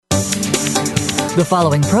The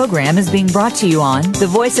following program is being brought to you on the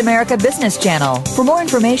Voice America Business Channel. For more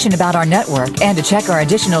information about our network and to check our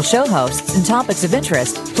additional show hosts and topics of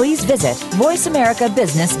interest, please visit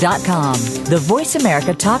voiceamericabusiness.com. The Voice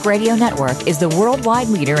America Talk Radio Network is the worldwide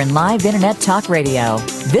leader in live Internet talk radio.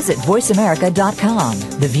 Visit voiceamerica.com.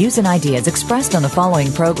 The views and ideas expressed on the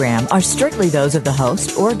following program are strictly those of the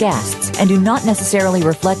host or guests and do not necessarily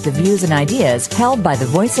reflect the views and ideas held by the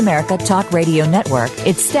Voice America Talk Radio Network,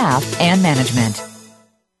 its staff, and management.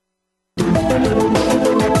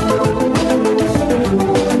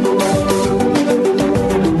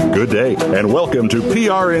 Good day, and welcome to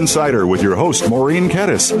PR Insider with your host, Maureen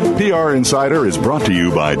Kettis. PR Insider is brought to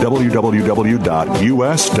you by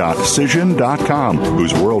www.us.cision.com,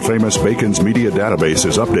 whose world-famous Bacon's media database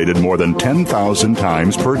is updated more than 10,000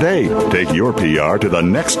 times per day. Take your PR to the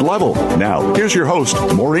next level. Now, here's your host,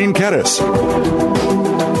 Maureen Kettis.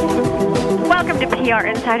 Welcome to PR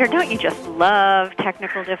Insider. Don't you just love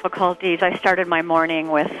technical difficulties? I started my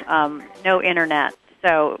morning with no internet,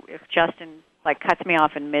 so if Justin cuts me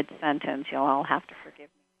off in mid-sentence, you'll all have to forgive me.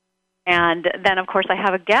 And then, of course, I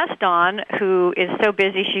have a guest on who is so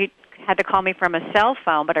busy she had to call me from a cell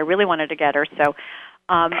phone, but I really wanted to get her. So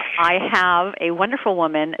I have a wonderful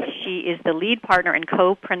woman. She is the lead partner and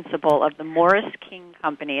co-principal of the Morris King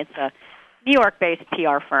Company. It's a New York-based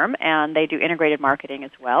PR firm, and they do integrated marketing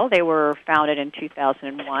as well. They were founded in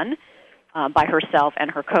 2001 by herself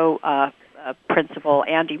and her co-principal,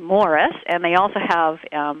 Andy Morris, and they also have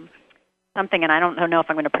something, and I don't know if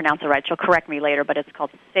I'm going to pronounce it right. She'll correct me later, but it's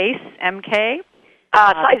called SACE MK.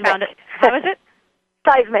 Seismic. How is it?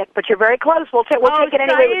 Seismic, but you're very close. We'll take it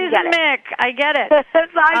anyway we can get it. Seismic. I get it.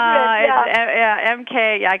 Seismic, yeah.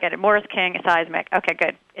 MK, yeah, I get it. Morris King, Seismic. Okay,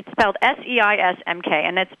 good. It's spelled SEISMK,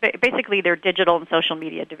 and it's basically their digital and social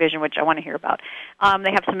media division, which I want to hear about.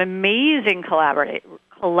 They have some amazing client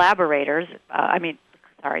collaborators, as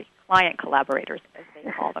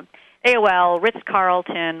they call them. AOL,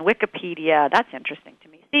 Ritz-Carlton, Wikipedia, that's interesting to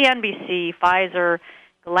me. CNBC, Pfizer,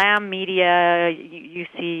 Glam Media,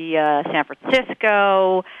 UC San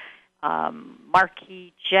Francisco,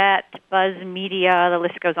 Marquee Jet, Buzz Media, the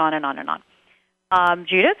list goes on and on and on.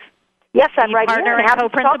 Judith? Yes, I'm right partner here. And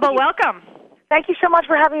co-principal, welcome. Thank you so much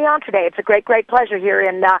for having me on today. It's a great, great pleasure here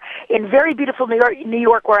in very beautiful New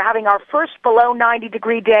York. We're having our first below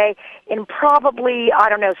 90-degree day in probably,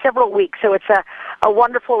 several weeks. So it's a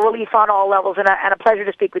wonderful relief on all levels and a pleasure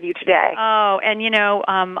to speak with you today. Oh, and you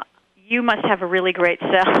must have a really great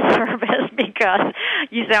cell service because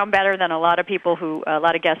you sound better than a lot of guests who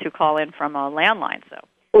call in from a landline. So.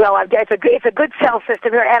 Well, it's a good cell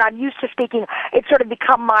system here, and I'm used to speaking. It's sort of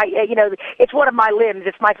become my, it's one of my limbs.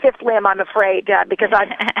 It's my fifth limb, I'm afraid, because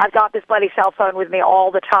I've got this bloody cell phone with me all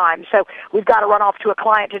the time. So we've got to run off to a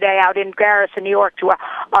client today out in Garrison, New York, to a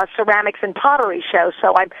ceramics and pottery show.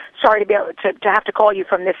 So I'm sorry to be able to have to call you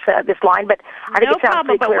from this line, but I think it sounds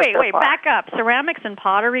pretty clear. No problem. But wait, back up. Ceramics and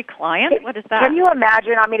pottery client? What is that? Can you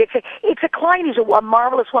imagine? I mean, it's a client who's a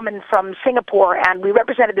marvelous woman from Singapore, and we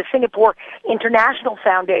represented the Singapore International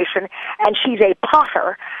Foundation, and she's a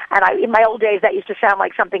potter. And in my old days, that used to sound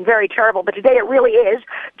like something very terrible, but today it really is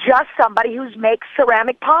just somebody who makes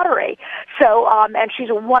ceramic pottery. So, and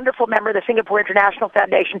she's a wonderful member of the Singapore International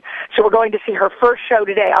Foundation. So we're going to see her first show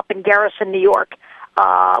today up in Garrison, New York.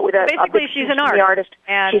 Basically, she's an artist.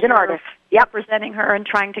 And she's an artist. Yep. Representing her and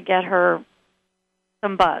trying to get her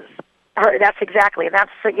some buzz. That's exactly. And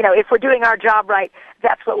that's, if we're doing our job right,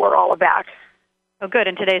 that's what we're all about. Oh, good.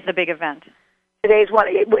 And today's the big event. Today's one,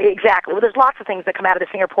 exactly. Well, there's lots of things that come out of the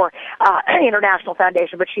Singapore International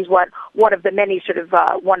Foundation, but she's one of the many sort of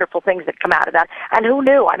wonderful things that come out of that. And who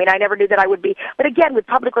knew? I mean, I never knew that I would be. But again, with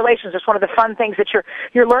public relations, it's one of the fun things that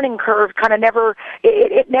your learning curve kind of never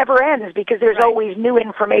ends because there's always new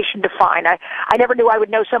information to find. I never knew I would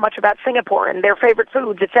know so much about Singapore and their favorite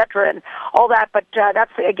foods, etc., and all that. But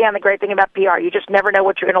that's again the great thing about PR. You just never know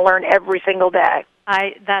what you're going to learn every single day.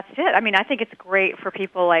 That's it. I mean, I think it's great for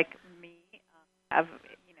people like have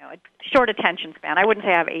a short attention span. I wouldn't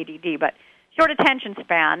say I have ADD, but short attention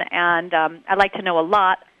span, and I like to know a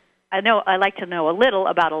lot. I like to know a little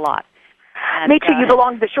about a lot. And, me too. You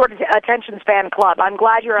belong to the short attention span club. I'm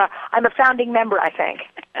glad I'm a founding member, I think.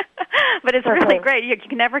 But it's really great. You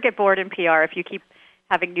can never get bored in PR if you keep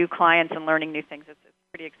having new clients and learning new things. It's a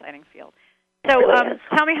pretty exciting field. So really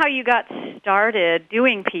tell me how you got started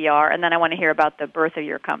doing PR, and then I want to hear about the birth of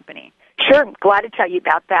your company. Sure. Glad to tell you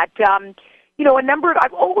about that.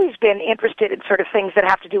 I've always been interested in sort of things that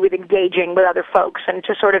have to do with engaging with other folks and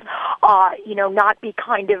to sort of, not be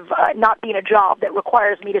not be in a job that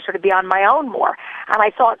requires me to sort of be on my own more. And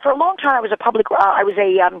I thought for a long time I was a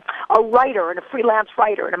writer and a freelance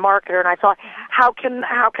writer and a marketer, and I thought, how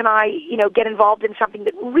can I, get involved in something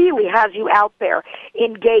that really has you out there,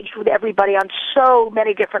 engaged with everybody on so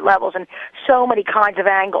many different levels and so many kinds of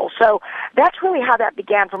angles. So that's really how that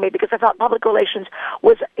began for me, because I thought public relations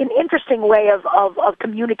was an interesting way of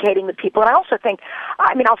communicating with people. And I also think,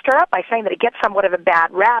 I'll start out by saying that it gets somewhat of a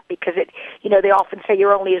bad rap because they often say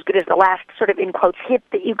you're only as good as the last sort of, in quotes, hit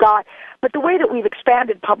that you got. But the way that we've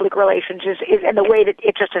expanded public relations is and the way that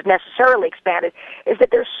it just has necessarily expanded, is that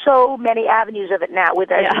there's so many avenues of it now,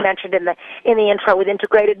 with, as you mentioned in the intro, with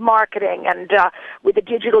integrated marketing and with the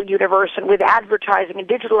digital universe and with advertising and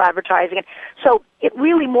digital advertising. And so it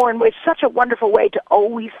really more and more, it's such a wonderful way to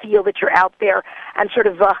always feel that you're out there and sort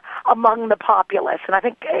of among the populace. And I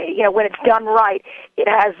think, when it's done right, it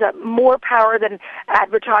has more power than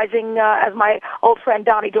advertising, as my old friend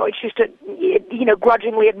Donnie Deutsch used to,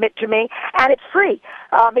 grudgingly admit to me. And it's free.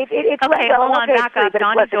 It's okay, hold on, back up.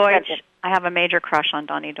 Donnie Deutsch. Expensive. I have a major crush on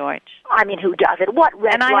Donnie Deutsch. I mean, who doesn't? What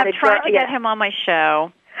red-blooded? And I have tried to get him on my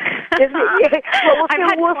show. Isn't it? Well,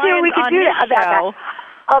 we'll see what we can do about that.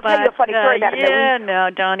 I'll tell you a funny story about him. No,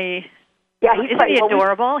 Donnie. Yeah, he's Isn't he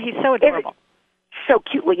adorable? He's so adorable. So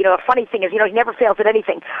cute. Well, a funny thing is, he never fails at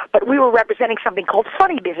anything. But we were representing something called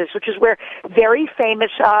Funny Business, which is where very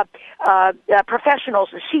famous professionals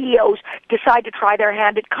and CEOs decide to try their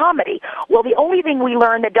hand at comedy. Well, the only thing we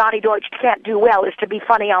learned that Donnie Deutsch can't do well is to be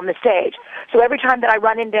funny on the stage. So every time that I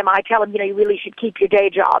run into him, I tell him, you really should keep your day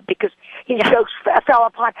job, because his jokes fell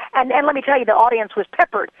upon. And let me tell you, the audience was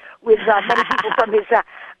peppered with many people from his...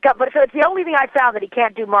 But so it's the only thing I found that he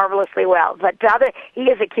can't do marvelously well. But he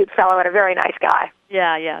is a cute fellow and a very nice guy.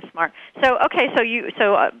 Yeah, smart. So you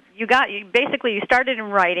started in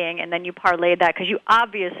writing, and then you parlayed that, because you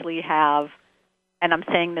obviously have, and I'm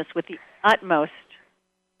saying this with the utmost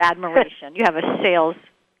admiration, you have a sales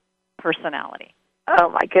personality. Oh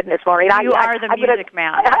my goodness, Maureen! You are the music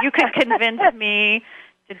man. You can convince me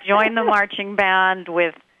to join the marching band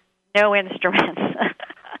with no instruments.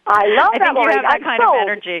 I love that, I Maureen. think you have that kind of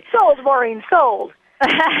energy. Sold, Maureen, sold.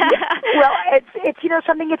 Well, it's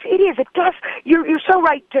something. It is. It does. You're so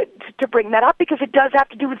right to bring that up, because it does have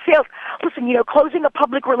to do with sales. Listen, closing a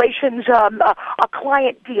public relations a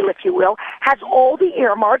client deal, if you will, has all the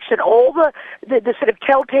earmarks and all the sort of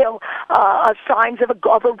telltale signs of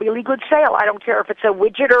a really good sale. I don't care if it's a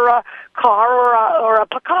widget or a car or a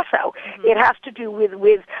Picasso. Mm-hmm. It has to do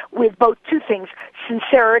with both two things: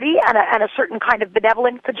 sincerity and a certain kind of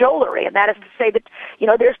benevolent cajolery. And that is to say that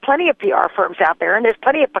there's plenty of PR firms out there, and there's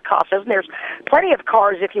plenty of Picassos, and there's plenty of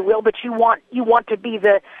cars, if you will, but you want to be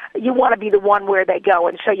the one where they go,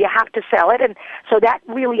 and so you have to sell it. And so that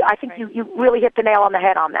really, I think you really hit the nail on the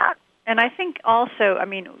head on that. And I think also,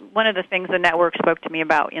 one of the things the network spoke to me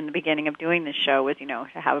about in the beginning of doing this show was,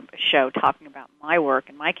 to have a show talking about my work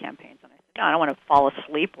and my campaigns. And I said, no, I don't want to fall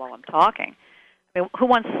asleep while I'm talking. Who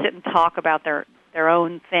wants to sit and talk about their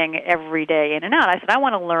own thing every day in and out? I said, I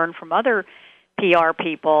want to learn from other PR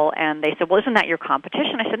people, and they said, well, isn't that your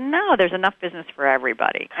competition? I said, no, there's enough business for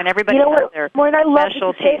everybody, and everybody has their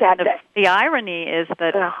specialty. The irony is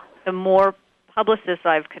that the more publicists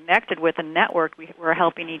I've connected with and networked, we're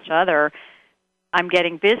helping each other. I'm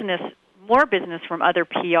getting more business from other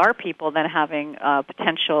PR people than having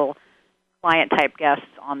potential client-type guests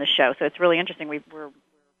on the show. So it's really interesting. We're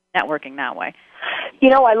networking that way.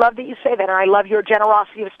 I love that you say that, and I love your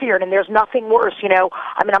generosity of spirit, and there's nothing worse,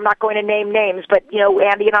 I'm not going to name names, but,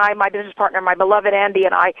 Andy and I, my business partner, my beloved Andy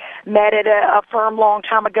and I, met at a firm long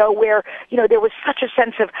time ago where, there was such a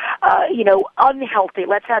sense of, unhealthy,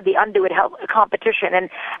 let's add the undo it competition,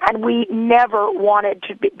 and we never wanted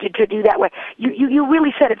to do that way. You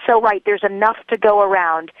really said it so right. There's enough to go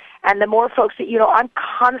around. And the more folks that, I'm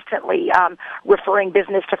constantly referring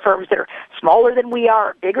business to firms that are smaller than we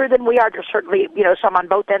are, bigger than we are. There's certainly, some on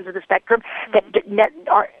both ends of the spectrum that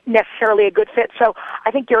aren't necessarily a good fit. So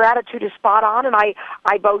I think your attitude is spot on, and I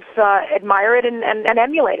both admire it and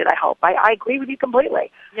emulate it, I hope. I agree with you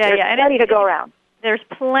completely. There's plenty to go around. There's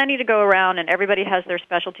plenty to go around, and everybody has their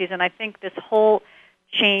specialties. And I think this whole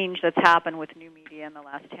change that's happened with new media in the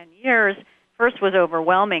last 10 years first was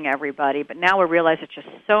overwhelming everybody, but now we realize it's just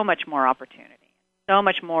so much more opportunity, so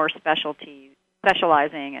much more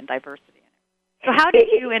specializing and diversity in it. So how did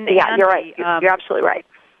you and Andy, you're right. You're absolutely right.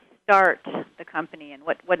 Start the company, and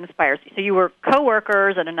what inspires you? So you were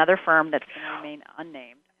co-workers at another firm that's going to remain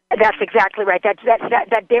unnamed. That's exactly right.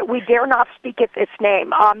 We dare not speak its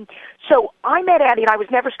name. So I met Andy, and I was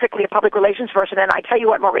never strictly a public relations person. And I tell you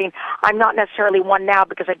what, Maureen, I'm not necessarily one now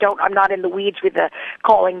because I'm not in the weeds with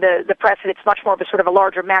calling the press. And it's much more of a sort of a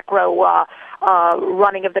larger macro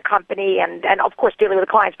running of the company and of course dealing with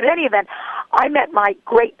the clients. But in any event, I met my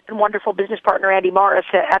great and wonderful business partner, Andy Morris,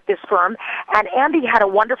 at this firm, and Andy had a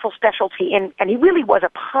wonderful specialty and he really was a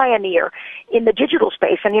pioneer in the digital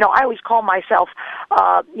space. And, I always call myself,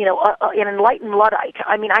 an enlightened Luddite.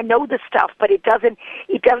 I mean, I know this stuff, but it doesn't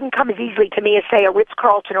come as easily to me as, say, a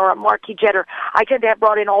Ritz-Carlton or a Marquis Jetter. I tend to have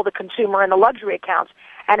brought in all the consumer and the luxury accounts.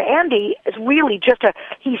 And Andy is really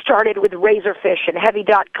he started with Razorfish and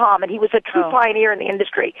Heavy.com, and he was a true pioneer in the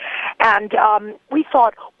industry. And we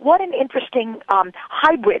thought, what an interesting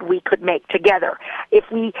hybrid we could make together if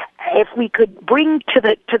we could bring to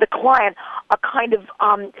the client a kind of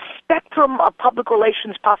spectrum of public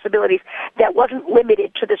relations possibilities that wasn't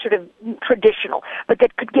limited to the sort of traditional, but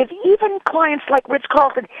that could give even clients like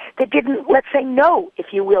Ritz-Carlton that didn't, let's say, know,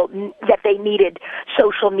 if you will, that they needed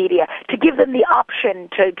social media, to give them the option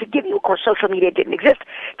to give you, of course, social media didn't exist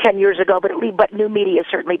 10 years ago, but new media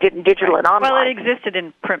certainly didn't, digital and online. Well, it existed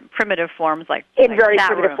in primitive forms, in very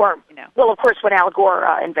primitive form. Well, of course, when Al Gore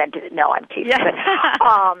invented it. No, I'm teasing. Yeah.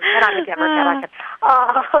 And I'm a Democrat.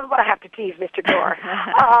 But I have to tease Mr. Gore.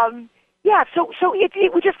 So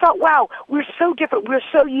we just thought, wow, we're so different. We're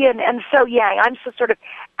so yin and so yang. I'm so sort of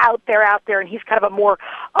out there, and he's kind of a more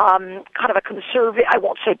kind of a conservative. I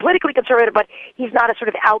won't say politically conservative, but he's not as sort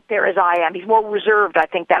of out there as I am. He's more reserved. I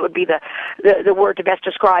think that would be the word to best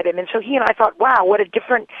describe him. And so he and I thought, wow, what a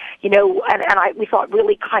different, we thought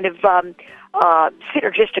really kind of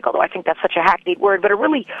synergistic, although I think that's such a hackneyed word, but a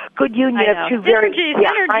really good union of two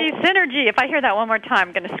synergy. If I hear that one more time,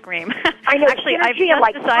 I'm going to scream. I know. Actually, I've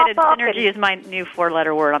just decided synergy is my new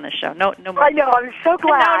four-letter word on the show. No more. I know. I'm so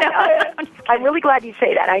glad. I'm really glad you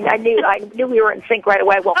say that. I knew we were in sync right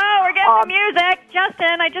away. Well, we're getting the music.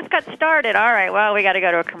 Justin, I just got started. All right. Well, we got to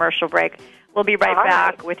go to a commercial break. We'll be right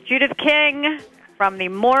back with Judith King from the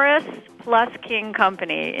Morris Plus King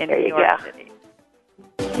Company in New York City.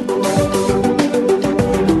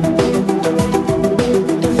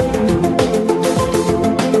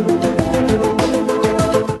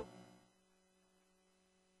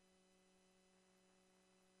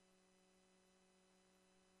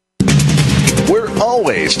 We're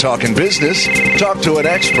always talking business. Talk to an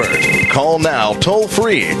expert. Call now toll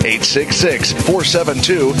free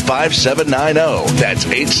 866-472-5790. That's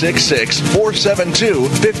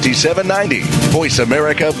 866-472-5790. Voice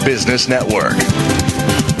America Business Network.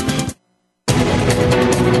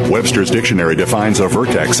 Webster's Dictionary defines a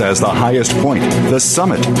vertex as the highest point, the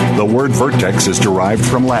summit. The word vertex is derived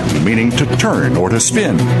from Latin, meaning to turn or to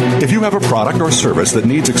spin. If you have a product or service that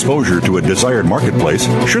needs exposure to a desired marketplace,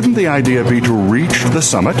 shouldn't the idea be to reach the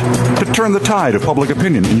summit? To turn the tide of public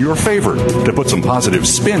opinion in your favor? To put some positive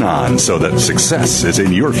spin on so that success is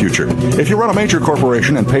in your future? If you run a major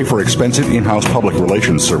corporation and pay for expensive in-house public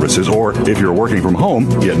relations services, or if you're working from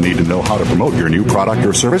home yet need to know how to promote your new product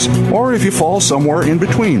or service, or if you fall somewhere in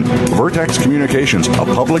between, Vertex Communications, a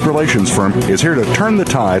public relations firm, is here to turn the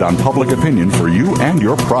tide on public opinion for you and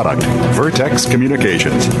your product. Vertex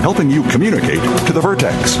Communications, helping you communicate to the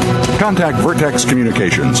Vertex. Contact Vertex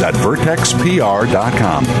Communications at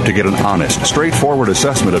vertexpr.com to get an honest, straightforward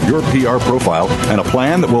assessment of your PR profile and a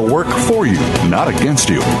plan that will work for you, not against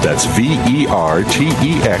you. That's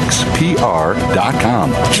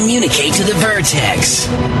vertexpr.com. Communicate to the Vertex.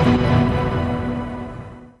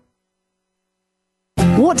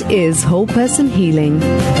 What is whole person healing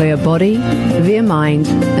via body, via mind,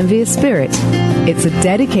 and via spirit? It's a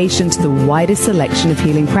dedication to the widest selection of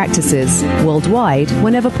healing practices worldwide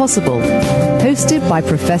whenever possible. Hosted by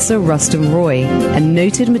Professor Rustum Roy, a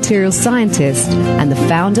noted materials scientist and the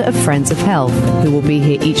founder of Friends of Health, who will be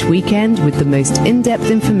here each weekend with the most in-depth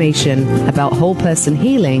information about whole person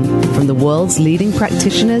healing from the world's leading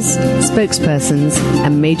practitioners, spokespersons,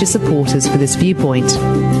 and major supporters for this viewpoint.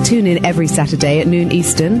 Tune in every Saturday at noon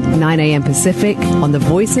Eastern, 9 a.m. Pacific on the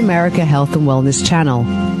Voice America Health and Wellness channel.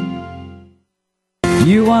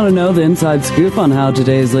 You want to know the inside scoop on how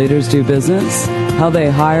today's leaders do business? How they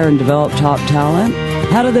hire and develop top talent?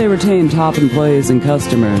 How do they retain top employees and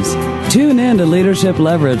customers? Tune in to Leadership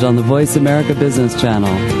Leverage on the Voice America Business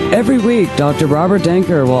Channel. Every week, Dr. Robert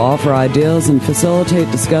Denker will offer ideas and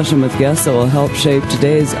facilitate discussion with guests that will help shape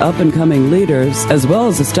today's up-and-coming leaders as well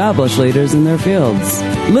as established leaders in their fields.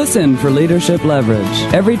 Listen for Leadership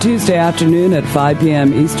Leverage every Tuesday afternoon at 5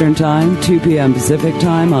 p.m. Eastern Time, 2 p.m. Pacific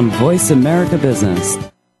Time on Voice America Business.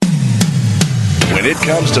 When it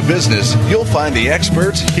comes to business, you'll find the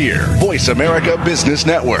experts here. Voice America Business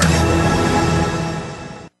Network.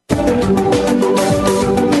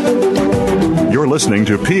 You're listening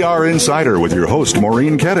to PR Insider with your host,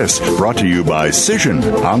 Maureen Kettis, brought to you by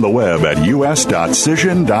Cision on the web at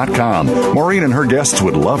us.cision.com. Maureen and her guests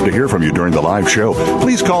would love to hear from you during the live show.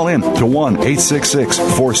 Please call in to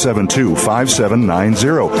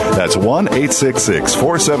 1-866-472-5790. That's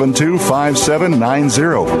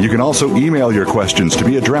 1-866-472-5790. You can also email your questions to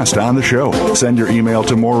be addressed on the show. Send your email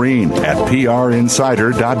to Maureen at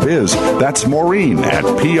prinsider.biz. That's Maureen at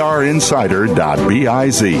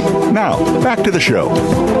prinsider.biz. Now, back to the show.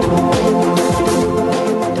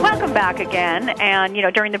 Welcome back again. And,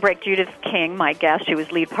 during the break, Judith King, my guest, who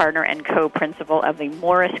was lead partner and co-principal of the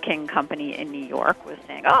Morris King Company in New York, was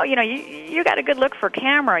saying, you got a good look for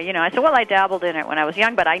camera. I said, well, I dabbled in it when I was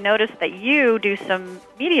young, but I noticed that you do some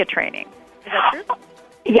media training. Is that true?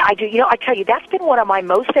 Yeah, I do. I tell you, that's been one of my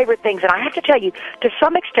most favorite things. And I have to tell you, to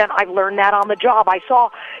some extent, I've learned that on the job. I saw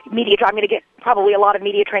media. I'm going to get probably a lot of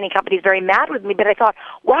media training companies very mad with me, but I thought,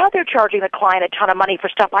 wow, they're charging the client a ton of money for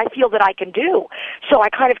stuff I feel that I can do. So I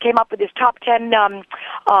kind of came up with this top 10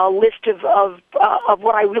 list of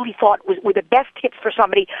what I really thought were the best tips for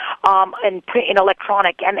somebody in print and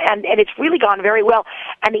electronic, and it's really gone very well.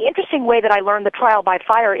 And the interesting way that I learned the trial by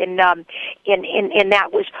fire in that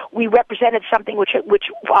was we represented something which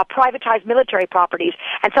privatized military properties,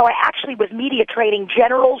 and so I actually was media training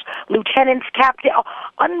generals, lieutenants, captain,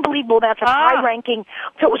 unbelievable amounts of high-ranking.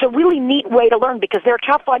 So it was a really neat way to learn because they're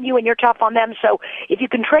tough on you and you're tough on them. So if you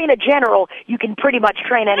can train a general, you can pretty much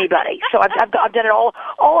train anybody. So I've done it all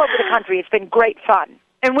over the country. It's been great fun.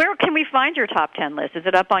 And where can we find your top 10 list? Is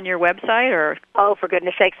it up on your website or? Oh, for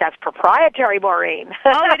goodness sakes, that's proprietary, Maureen.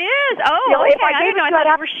 Oh, it is. Oh, okay. I didn't know. I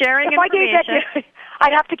thought we were sharing information. If I gave that to you,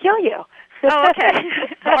 I'd have to kill you. Oh, okay.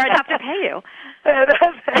 Or I'd have to pay you.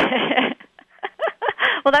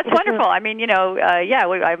 Well, that's wonderful. I mean, we've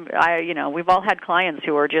all had clients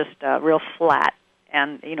who are just real flat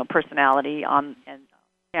and personality on and.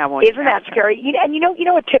 Yeah, well, isn't that scary? And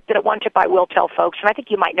one tip I will tell folks, and I think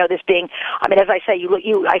you might know this being, as I say,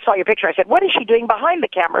 I saw your picture. I said, what is she doing behind the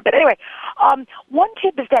camera? But anyway, one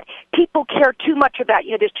tip is that people care too much about,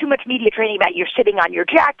 there's too much media training about you're sitting on your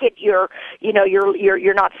jacket, you're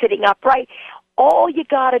not sitting upright. All you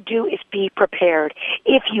got to do is be prepared.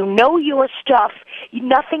 If you know your stuff,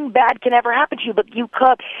 nothing bad can ever happen to you. But you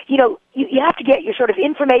have to get your sort of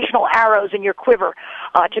informational arrows in your quiver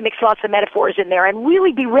to mix lots of metaphors in there and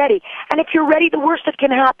really be ready. And if you're ready, the worst that can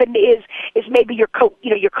happen is maybe your coat,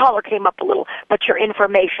 your collar came up a little, but your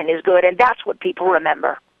information is good, and that's what people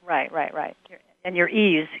remember. Right. And your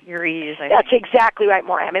ease. That's exactly right,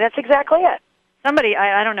 Maureen. That's exactly it. Somebody,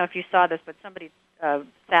 I don't know if you saw this, but somebody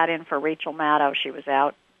sat in for Rachel Maddow. She was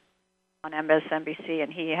out on MSNBC,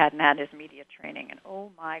 and he hadn't had his media training. And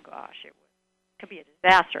oh my gosh, it could be a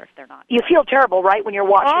disaster if they're not. You feel terrible, right, when you're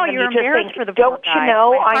watching them? You're embarrassed for the poor guy. Don't you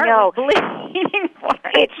know? I know. Bleeding for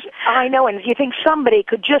it. I know, and you think somebody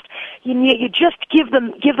could just you just give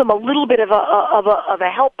them a little bit of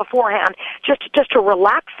a help beforehand, just to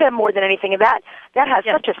relax them more than anything, and that has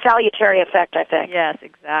such a salutary effect, I think. Yes,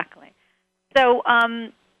 exactly. So,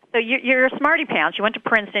 so you're a smarty pants. You went to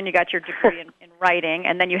Princeton. You got your degree in writing,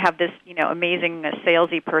 and then you have this, amazing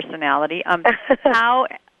salesy personality. How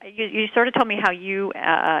you sort of told me how you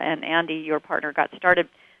and Andy, your partner, got started.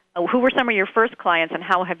 Who were some of your first clients, and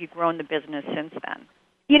how have you grown the business since then?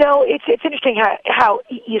 It's interesting how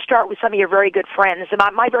you start with some of your very good friends. And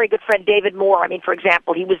my very good friend David Moore, for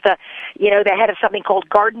example, he was the head of something called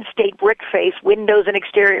Garden State Brickface Windows and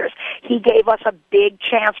Exteriors. He gave us a big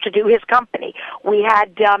chance to do his company. We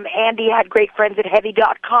had Andy had great friends at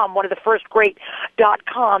Heavy.com, one of the first great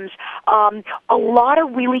 .coms. A lot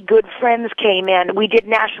of really good friends came in. We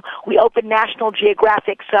opened National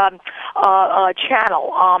Geographic's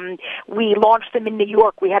channel. We launched them in New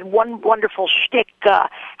York. We had one wonderful shtick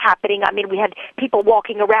happening. We had people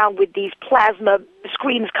walking around with these plasma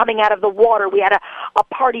screens coming out of the water. We had a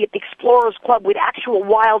party at the Explorers Club with actual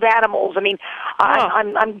wild animals.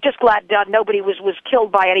 I'm just glad nobody was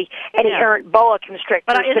killed by any errant boa constrictors.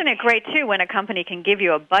 But isn't it great too when a company can give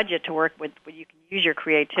you a budget to work with, where you can use your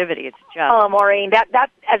creativity? It's just Maureen,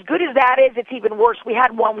 that as good as that is, it's even worse. We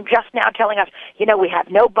had one just now telling us, we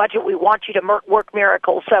have no budget. We want you to work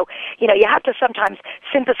miracles. So you have to sometimes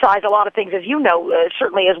synthesize a lot of things, as you know,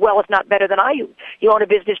 certainly as well, if not better than I. You own a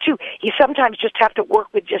business too. You sometimes just have to work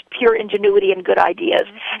with just pure ingenuity and good ideas.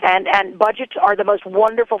 Mm-hmm. And budgets are the most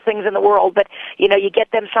wonderful things in the world, but you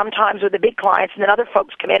get them sometimes with the big clients, and then other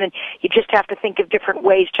folks come in, and you just have to think of different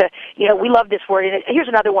ways to. We love this word. And here's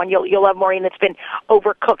another one you'll love, Maureen, that's been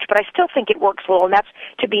overcooked, but I still think it works well, and that's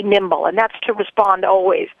to be nimble, and that's to respond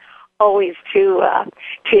always always to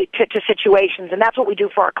situations, and that's what we do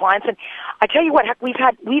for our clients. And I tell you what, heck, we've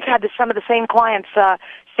had some of the same clients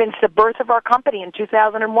since the birth of our company in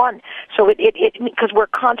 2001. So it because we're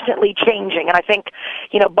constantly changing, and I think,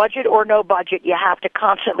 budget or no budget, you have to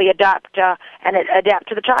constantly adapt and adapt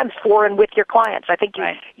to the times for and with your clients. I think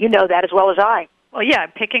you know that as well as I. Well, yeah,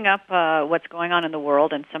 picking up what's going on in the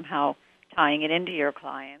world and somehow tying it into your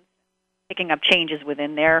clients, picking up changes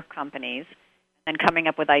within their companies, and coming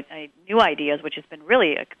up with new ideas, which has been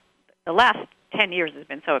really the last 10 years has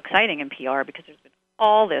been so exciting in PR because there's been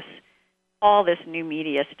all this new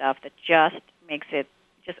media stuff that just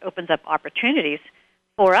opens up opportunities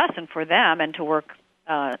for us and for them, and to work,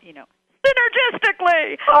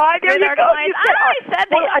 synergistically. Oh, there you go. I said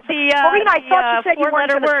Maureen, I thought you said you weren't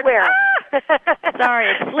going to swear. Sorry,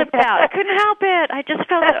 it slipped out. I couldn't help it. I just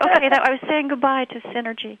felt that I was saying goodbye to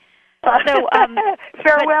synergy. So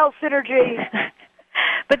farewell, synergy.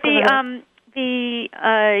 But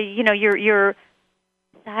your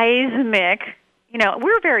seismic.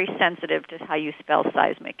 We're very sensitive to how you spell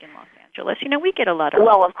seismic in Los Angeles. We get a lot of.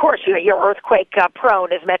 Well, of course, you're earthquake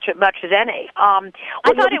prone as much as any. I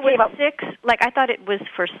thought it was 6. I thought it was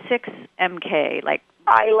for 6 MK.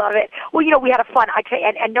 I love it. Well, we had a fun,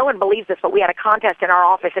 and no one believes this, but we had a contest in our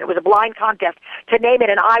office, and it was a blind contest to name it,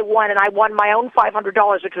 and I won my own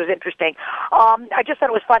 $500, which was interesting. I just thought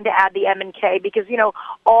it was fun to add the M and K because,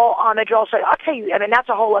 all homage also, I'll tell you, that's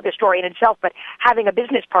a whole other story in itself, but having a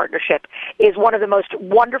business partnership is one of the most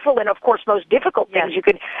wonderful and, of course, most difficult things you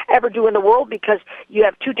could ever do in the world because you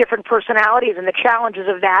have two different personalities and the challenges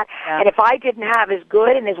of that. Yeah. And if I didn't have as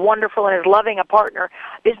good and as wonderful and as loving a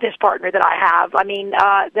business partner that I have,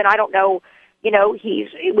 then I don't know,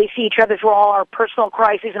 we see each other through all our personal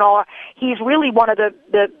crises and all. He's really one of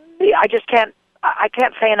I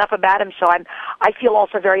can't say enough about him. So I feel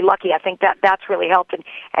also very lucky. I think that's really helped, and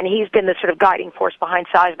he's been the sort of guiding force behind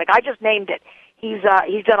Seismic. I just named it. He's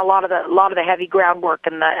done a lot of the heavy groundwork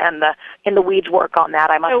and the in the weeds work on that.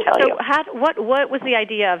 I must tell you. What was the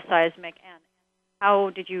idea of Seismic, and how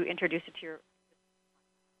did you introduce it to your?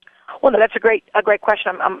 Well, no, that's a great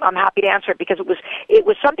question. I'm happy to answer it because it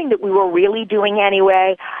was something that we were really doing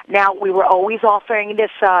anyway. Now we were always offering this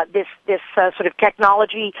sort of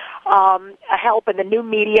technology help and the new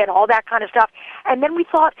media and all that kind of stuff. And then we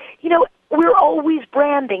thought, we're always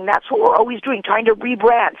branding. That's what we're always doing, trying to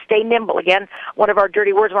rebrand, stay nimble. Again, one of our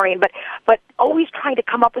dirty words, Maureen, but always trying to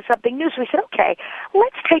come up with something new. So we said, okay,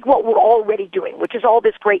 let's take what we're already doing, which is all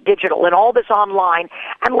this great digital and all this online,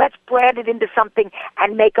 and let's brand it into something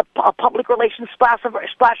and make a public relations splash of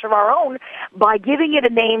our own by giving it a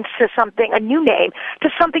new name to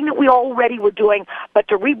something that we already were doing, but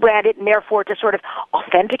to rebrand it and therefore to sort of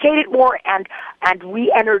authenticate it more and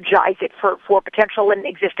re-energize it for potential and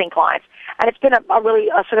existing clients. And it's been a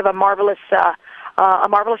marvelous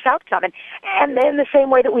outcome. And in the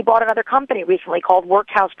same way that we bought another company recently called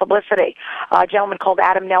Workhouse Publicity, a gentleman called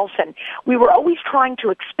Adam Nelson, we were always trying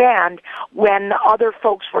to expand when other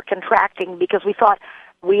folks were contracting because we thought,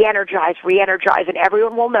 re-energize, and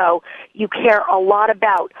everyone will know you care a lot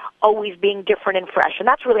about always being different and fresh. And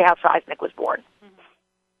that's really how Seismic was born.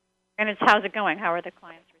 Mm-hmm. And how's it going? How are the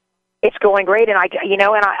clients? It's going great, and I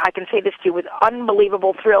can say this to you with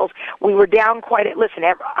unbelievable thrills. We were down quite a... Listen,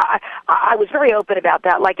 I was very open about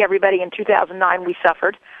that. Like everybody in 2009, we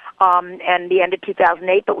suffered, and the end of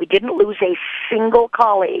 2008, but we didn't lose a single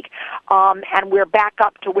colleague, and we're back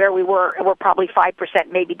up to where we were. We're probably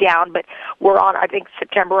 5% maybe down, but we're on, I think,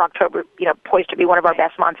 September, October, poised to be one of our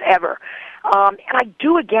best months ever. And I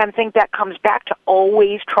do again think that comes back to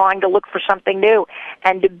always trying to look for something new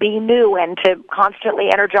and to be new and to constantly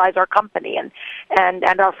energize our company and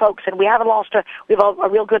our folks. And we haven't lost we have a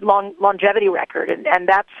real good longevity record, and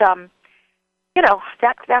that's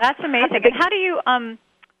that's amazing. And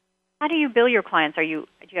how do you bill your clients? Do you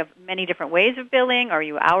have many different ways of billing? Are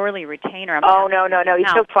you hourly, retainer? No.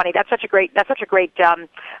 It's so funny. That's such a great, and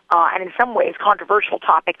in some ways controversial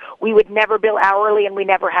topic. We would never bill hourly, and we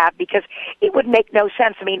never have because it would make no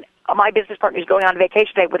sense. My business partner who's going on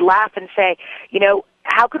vacation today would laugh and say,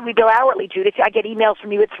 how could we bill hourly, Judith? I get emails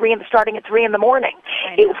from you starting at 3 in the morning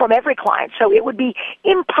from every client. So it would be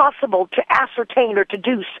impossible to ascertain or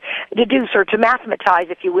deduce or to mathematize,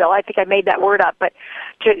 if you will. I think I made that word up, but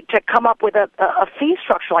to come up with a fee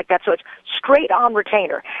structure like that. So it's straight on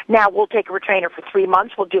retainer. Now we'll take a retainer for 3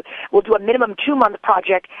 months. We'll do a minimum 2-month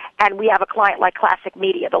project, and we have a client like Classic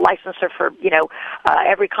Media, the licensor for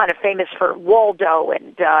every kind of famous for Waldo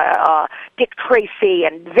and Dick Tracy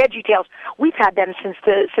and VeggieTales. We've had them since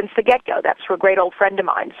since the get-go. That's for a great old friend of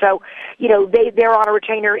mine. So, they're on a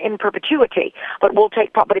retainer in perpetuity, but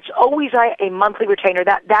it's always a monthly retainer.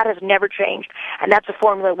 That has never changed, and that's a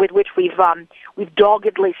formula with which we've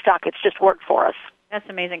doggedly stuck. It's just worked for us. That's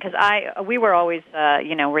amazing, because we were always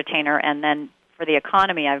retainer, and then for the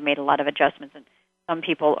economy, I've made a lot of adjustments, and some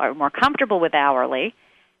people are more comfortable with hourly.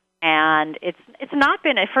 And it's not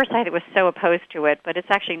been, at first I was so opposed to it, but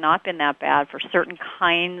it's actually not been that bad for certain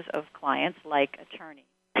kinds of clients, like attorneys.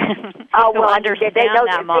 Oh, well, they know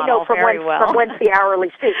from whence the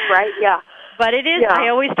hourly speaks, right? Yeah. But it is, I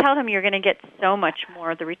always tell them you're going to get so much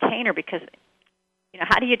more of the retainer, because,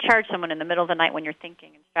 how do you charge someone in the middle of the night when you're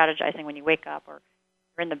thinking and strategizing when you wake up, or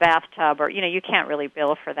you're in the bathtub, or, you can't really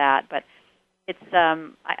bill for that. But it's,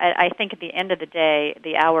 I think at the end of the day,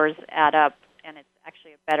 the hours add up, and it's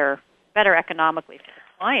actually better economically for the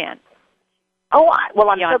client. Oh,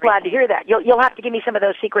 well, I'm so glad to hear that. You'll have to give me some of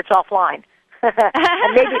those secrets offline.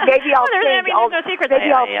 And maybe I'll change. No secrets.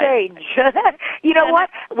 Maybe I'll change. You know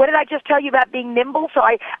what? What did I just tell you about being nimble? So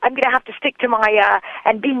I'm going to have to stick to my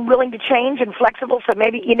and being willing to change and flexible. So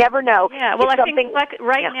maybe you never know. Yeah. Well, I think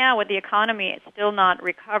now with the economy, it's still not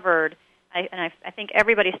recovered. I think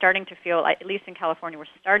everybody's starting to feel, at least in California, we're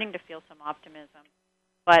starting to feel some optimism.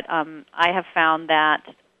 But I have found that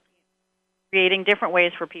creating different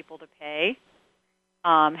ways for people to pay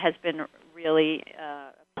has been really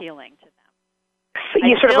appealing to them. So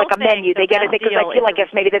you sort of like a menu. They get it because I feel like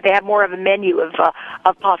it's maybe that they have more of a menu of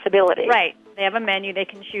possibilities. Right. They have a menu they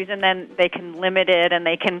can choose, and then they can limit it, and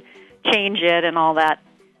they can change it and all that.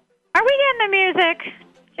 Are we getting the music?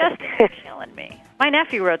 Just killing me. My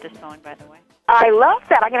nephew wrote this song, by the way. I love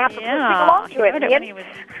that. I'm going to have to sing along to it. When he was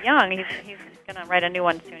young. He's going to write a new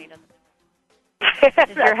one soon. He doesn't. This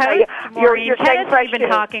is your host, Maureen Pettis. We've been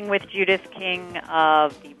talking with Judith King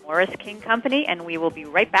of the Morris King Company, and we will be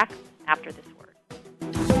right back after this word.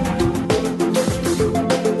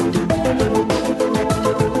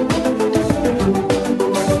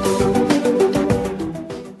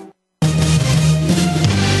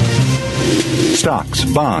 Stocks,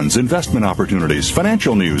 bonds, investment opportunities,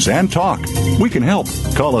 financial news, and talk. We can help.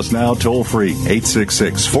 Call us now toll-free,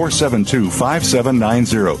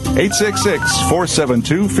 866-472-5790.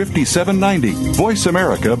 866-472-5790. Voice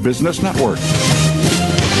America Business Network.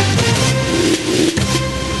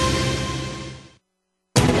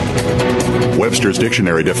 Webster's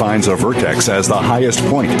Dictionary defines a vertex as the highest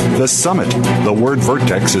point, the summit. The word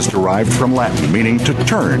vertex is derived from Latin, meaning to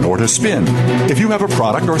turn or to spin. If you have a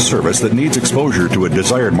product or service that needs exposure to a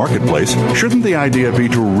desired marketplace, shouldn't the idea be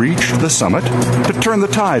to reach the summit? To turn the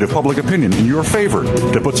tide of public opinion in your favor?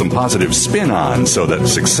 To put some positive spin on so that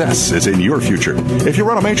success is in your future? If you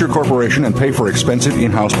run a major corporation and pay for expensive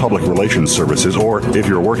in-house public relations services, or if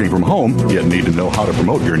you're working from home yet need to know how to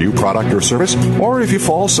promote your new product or service, or if you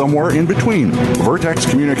fall somewhere in between, Vertex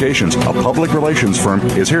Communications, a public relations firm,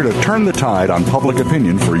 is here to turn the tide on public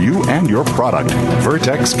opinion for you and your product.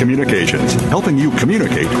 Vertex Communications, helping you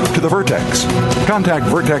communicate to the Vertex. Contact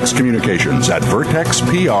Vertex Communications at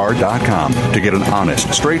vertexpr.com to get an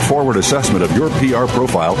honest, straightforward assessment of your PR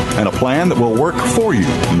profile and a plan that will work for you,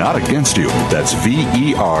 not against you. That's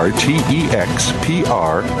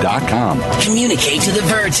VERTEXPR.com. Communicate to the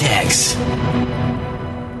Vertex.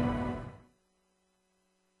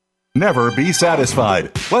 Never be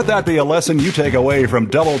satisfied. Let that be a lesson you take away from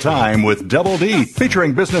Double Time with Double D,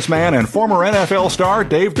 featuring businessman and former NFL star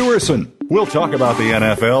Dave Duerson. We'll talk about the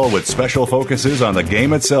NFL with special focuses on the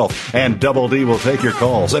game itself, and Double D will take your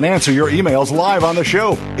calls and answer your emails live on the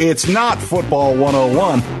show. It's not Football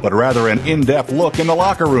 101, but rather an in-depth look in the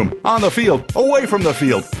locker room, on the field, away from the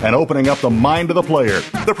field, and opening up the mind of the player.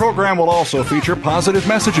 The program will also feature positive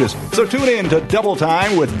messages, so tune in to Double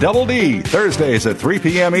Time with Double D, Thursdays at 3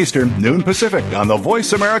 p.m. Eastern, noon Pacific, on the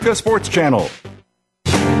Voice America Sports Channel.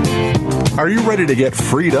 Are you ready to get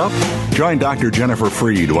freed up? Join Dr. Jennifer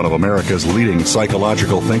Freed, one of America's leading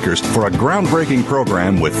psychological thinkers, for a groundbreaking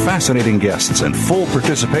program with fascinating guests and full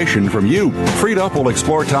participation from you. Freed Up will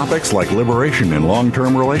explore topics like liberation in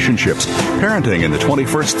long-term relationships, parenting in the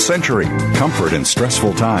 21st century, comfort in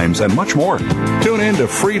stressful times, and much more. Tune in to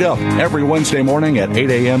Freed Up every Wednesday morning at 8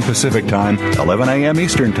 a.m. Pacific Time, 11 a.m.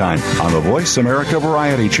 Eastern Time on the Voice America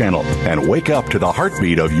Variety Channel, and wake up to the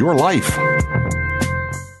heartbeat of your life.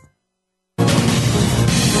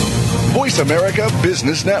 Voice America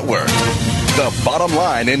Business Network, the bottom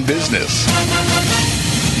line in business.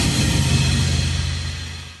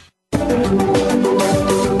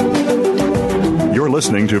 You're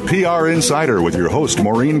listening to PR Insider with your host,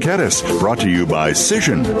 Maureen Kettis, brought to you by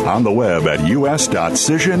Cision on the web at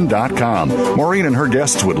us.cision.com. Maureen and her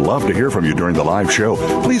guests would love to hear from you during the live show.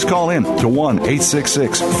 Please call in to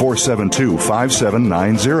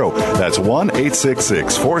 1-866-472-5790. That's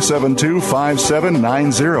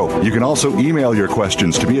 1-866-472-5790. You can also email your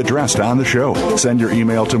questions to be addressed on the show. Send your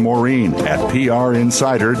email to Maureen at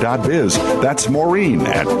prinsider.biz. That's Maureen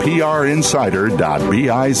at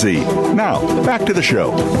prinsider.biz. Now, back to the show.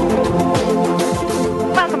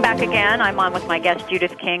 Welcome back again. I'm on with my guest,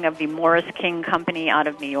 Judith King of the Morris King Company out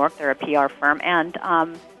of New York. They're a PR firm. And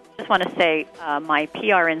just want to say my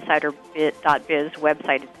prinsider.biz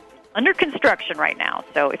website is under construction right now.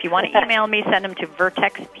 So if you want to email me, send them to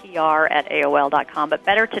vertexpr@aol.com. But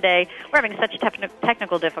better today, we're having such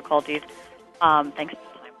technical difficulties, thanks to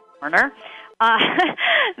Time Warner,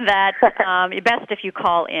 that best if you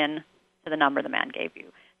call in to the number the man gave you.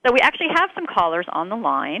 So we actually have some callers on the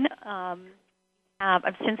line.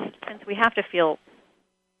 Since we have to feel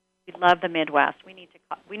we love the Midwest, we need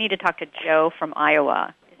to talk to Joe from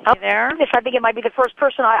Iowa. Is he there? Goodness, I think it might be the first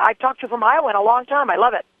person I've talked to from Iowa in a long time. I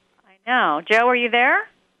love it. I know. Joe, are you there?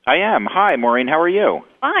 I am. Hi, Maureen. How are you?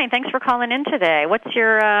 Fine. Thanks for calling in today. What's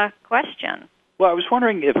your question? Well, I was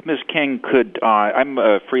wondering if Ms. King could. I'm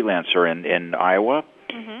a freelancer in Iowa.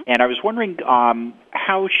 Mm-hmm. And I was wondering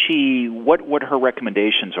what her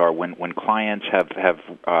recommendations are when clients have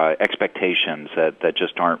expectations that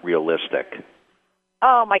just aren't realistic.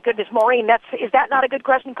 Oh my goodness, Maureen, is that not a good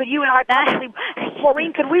question? Could you and I possibly,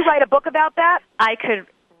 Maureen, could we write a book about that? I could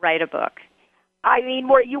write a book. I mean,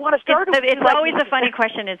 you want to start? It's always a funny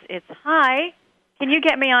question. It's hi, can you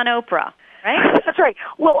get me on Oprah? Right? That's right.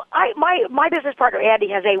 Well, my business partner, Andy,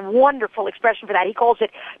 has a wonderful expression for that. He calls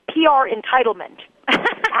it PR entitlement.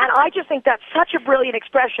 And I just think that's such a brilliant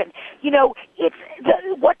expression. You know,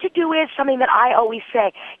 what to do is something that I always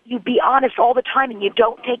say. You be honest all the time, and you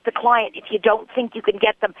don't take the client if you don't think you can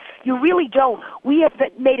get them. You really don't. We have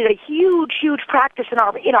made it a huge, huge practice in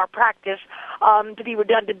our practice, to be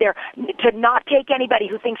redundant there, to not take anybody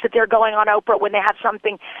who thinks that they're going on Oprah when they have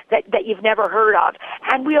something that you've never heard of.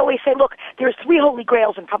 And we always say, look, there's three holy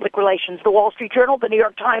grails in public relations: the Wall Street Journal, the New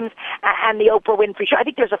York Times, and the Oprah Winfrey Show. I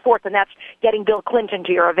think there's a fourth, and that's getting Bill Clinton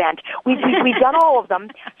to your event. We've done all of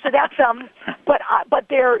them, so that's but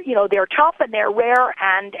they're tough and they're rare,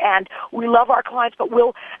 and we love our clients. But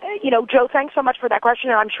Joe, thanks so much for that question.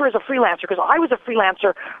 And I'm sure as a freelancer, because I was a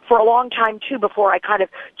freelancer for a long time too before I kind of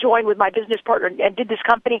joined with my business partner and did this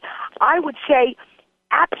company, I would say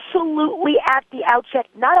absolutely at the outset,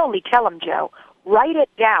 not only tell them, Joe, write it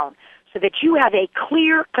down, so that you have a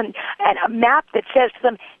clear and a map that says to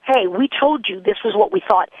them, hey, we told you this was what we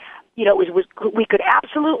thought we could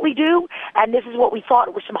absolutely do, and this is what we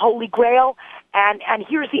thought was some holy grail, and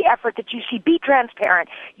here's the effort that you see. Be transparent.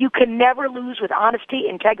 You can never lose with honesty,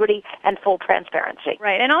 integrity, and full transparency.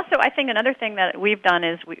 Right, and also I think another thing that we've done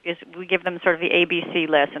is we give them sort of the ABC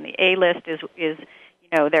list, and the A list is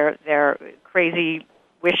their crazy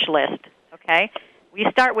wish list, okay? We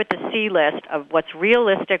start with the C list of what's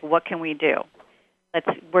realistic, what can we do?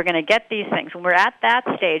 We're going to get these things. When we're at that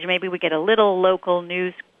stage, maybe we get a little local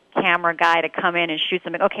news camera guy to come in and shoot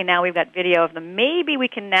something. Okay, now we've got video of them. Maybe we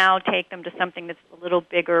can now take them to something that's a little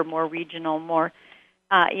bigger, more regional, more,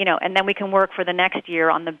 and then we can work for the next year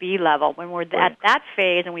on the B level. When we're at that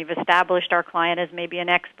phase and we've established our client as maybe an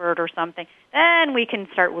expert or something, then we can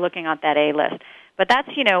start looking at that A list. But that's,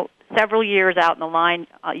 several years out in the line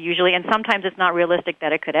usually, and sometimes it's not realistic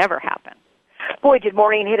that it could ever happen. Boy, did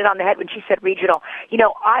Maureen hit it on the head when she said regional.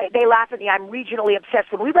 They laugh at me. I'm regionally obsessed.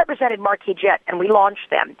 When we represented Marquis Jet and we launched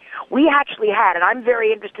them, we actually had, and I'm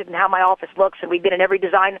very interested in how my office looks, and we've been in every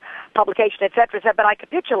design publication, et cetera, but I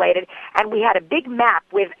capitulated, and we had a big map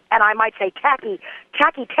with, and I might say tacky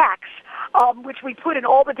tacks, which we put in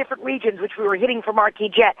all the different regions which we were hitting for Marquis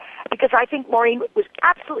Jet, because I think Maureen was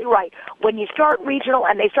absolutely right. When you start regional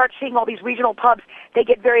and they start seeing all these regional pubs, they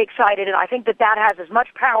get very excited, and I think that has as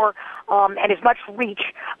much power and as much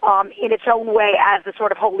reach in its own way as the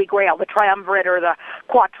sort of holy grail, the triumvirate or the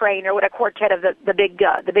quatrain or what a quartet of the big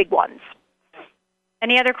ones.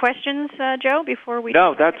 Any other questions, Joe, before we...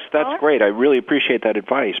 No, that's great. I really appreciate that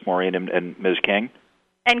advice, Maureen and Ms. King.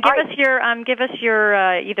 And give us your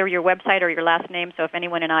either your website or your last name. So if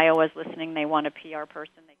anyone in Iowa is listening, they want a PR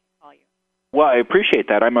person, they can call you. Well, I appreciate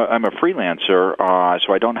that. I'm a freelancer,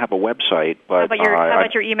 so I don't have a website. But how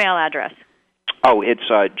about your email address? Oh, it's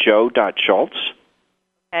joe.schultz.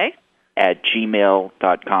 Okay. At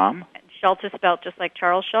gmail.com. And Schultz is spelled just like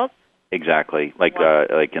Charles Schultz. Exactly, like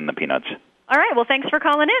in the Peanuts. All right. Well, thanks for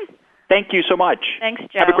calling in. Thank you so much. Thanks,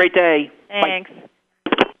 Joe. Have a great day. Thanks. Bye.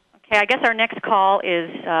 Hey, I guess our next call is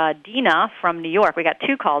Dina from New York. We got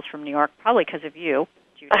 2 calls from New York, probably because of you.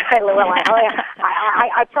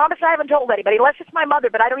 I promise I haven't told anybody, unless it's my mother,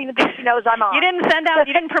 but I don't even think she knows I'm on. You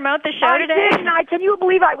didn't promote the show today? I didn't. Can you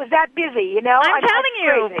believe I was that busy, you know? I'm telling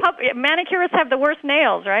you, manicurists have the worst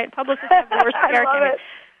nails, right? Publicists have the worst hair. I love it.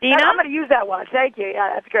 Dina? I'm going to use that one. Thank you.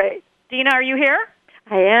 Yeah, that's great. Dina, are you here?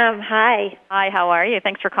 I am. Hi. Hi, how are you?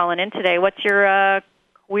 Thanks for calling in today. What's your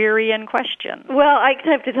query and question? Well, I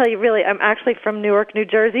have to tell you, really, I'm actually from Newark, New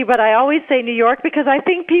Jersey, but I always say New York because I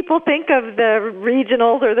think people think of the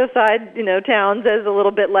regionals or the side, towns as a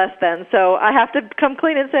little bit less than. So I have to come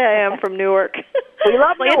clean and say I am from Newark. We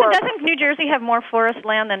love Newark. Doesn't New Jersey have more forest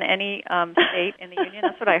land than any state in the union?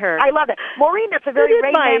 That's what I heard. I love it. Maureen, that's a very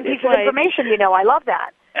Rain piece of information, I love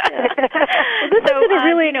that. Well, this has been a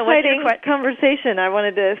really exciting conversation. I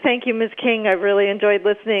wanted to thank you, Ms. King. I really enjoyed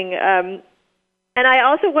listening. And I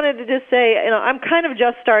also wanted to just say, I'm kind of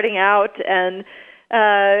just starting out and,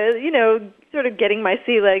 sort of getting my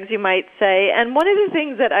sea legs, you might say. And one of the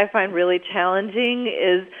things that I find really challenging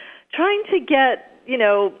is trying to get,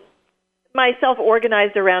 myself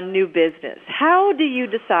organized around new business. How do you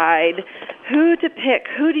decide who to pick?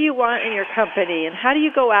 Who do you want in your company? And how do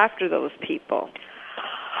you go after those people?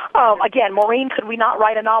 Again, Maureen, could we not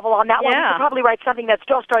write a novel on that one? We could probably write something that's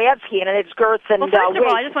Dostoevsky and its girths and first of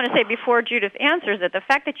all, I just want to say before Judith answers that the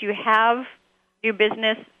fact that you have new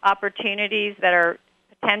business opportunities that are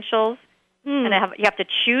potentials and you have to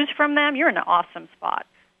choose from them, you're in an awesome spot.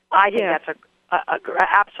 I think that's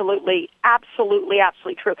absolutely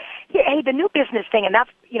true. Hey, the new business thing, and that's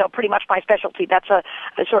pretty much my specialty. That's a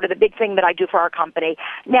sort of the big thing that I do for our company.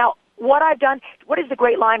 Now, what I've done, what is the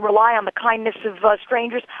great line? Rely on the kindness of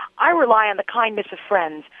strangers. I rely on the kindness of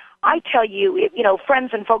friends. I tell you,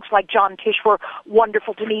 friends and folks like John Tish were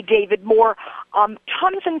wonderful to me, David Moore,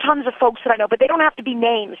 tons and tons of folks that I know, but they don't have to be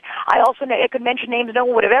names. I could mention names no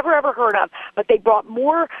one would have ever heard of, but they brought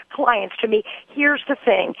more clients to me. Here's the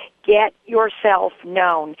thing. Get yourself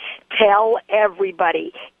known. Tell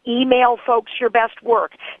everybody. Email folks your best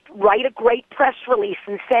work. Write a great press release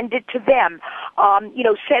and send it to them.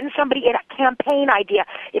 Send somebody a campaign idea.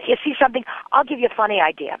 If you see something, I'll give you a funny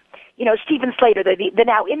idea. Stephen Slater, the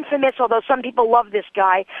now infamous, although some people love this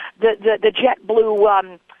guy, the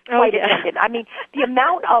JetBlue flight attendant. I mean, the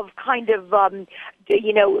amount of kind of, the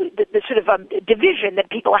sort of division that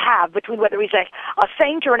people have between whether he's a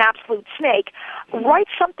saint or an absolute snake. Write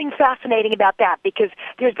something fascinating about that, because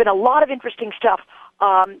there's been a lot of interesting stuff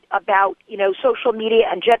about, social media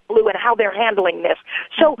and JetBlue and how they're handling this.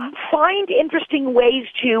 So find interesting ways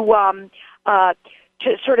to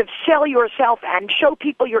sort of sell yourself and show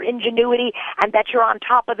people your ingenuity and that you're on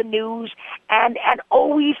top of the news, and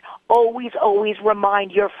always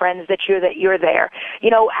remind your friends that you're there.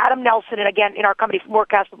 Adam Nelson, and again in our company,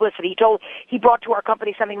 Forecast Publicity, he brought to our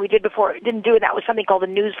company something we did before, didn't do, and that was something called a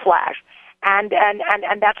news flash. And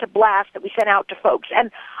that's a blast that we sent out to folks. And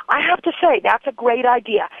I have to say, that's a great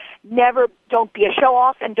idea. Don't be a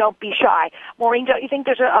show-off and don't be shy. Maureen, don't you think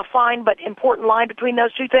there's a fine but important line between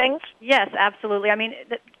those two things? Yes, absolutely. I mean,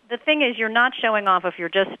 the thing is, you're not showing off if you're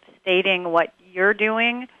just stating what you're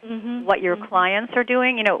doing, what your clients are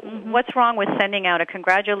doing. What's wrong with sending out a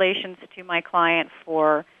congratulations to my client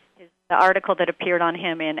for the article that appeared on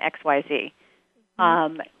him in XYZ?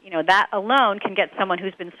 That alone can get someone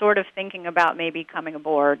who's been sort of thinking about maybe coming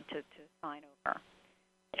aboard to sign over.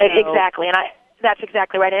 Exactly, and that's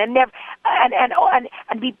exactly right. And never,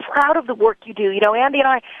 and be proud of the work you do. Andy and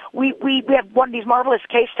I, we have one of these marvelous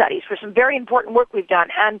case studies for some very important work we've done,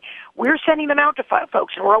 and we're sending them out to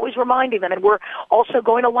folks, and we're always reminding them, and we're also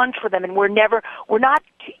going to lunch with them, and we're not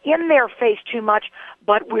in their face too much,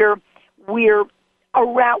 but we're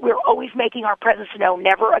around. We're always making our presence known.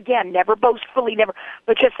 Never boastfully,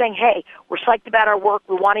 but just saying, hey, we're psyched about our work.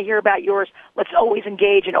 We want to hear about yours. Let's always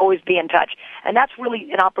engage and always be in touch. And that's really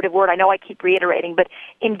an operative word. I know I keep reiterating, but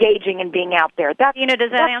engaging and being out there. Does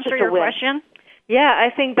that answer your question? Yeah, I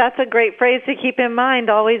think that's a great phrase to keep in mind.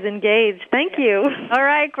 Always engaged. Thank you. All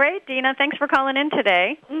right, great, Dina. Thanks for calling in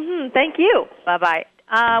today. Thank you. Bye-bye.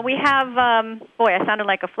 We have, I sounded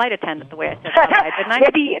like a flight attendant the way I said bye-bye, didn't I?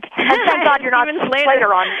 Maybe. Thank God you're not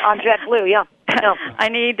Slater on JetBlue, yeah. No. I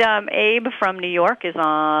need Abe from New York. Is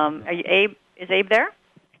Abe there?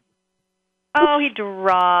 Oh, he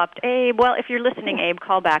dropped. Abe, well, if you're listening, Abe,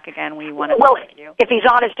 call back again. We want to talk to you. If he's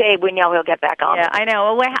honest, Abe, we know he'll get back on. Yeah, I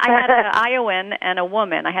know. Well, I had an Iowan and a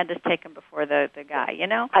woman. I had to take him before the guy,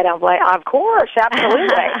 I don't blame. Of course,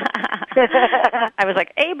 absolutely. I was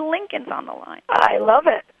like, Abe Lincoln's on the line. I love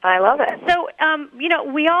it. So,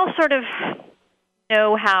 we all sort of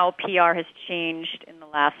know how PR has changed in the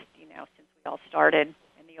last, since we all started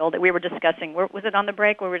in the we were discussing, was it on the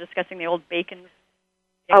break where we were discussing the old bacon?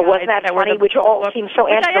 Oh, wasn't that funny? Which all seems so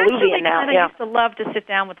antediluvian now. I used to love to sit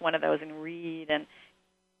down with one of those and read and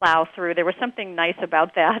plow through. There was something nice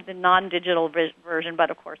about that, the non-digital version, but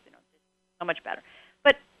of course, so much better.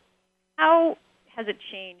 But how has it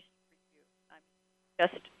changed for you?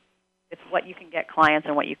 Just with what you can get clients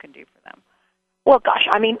and what you can do for them. Well, gosh,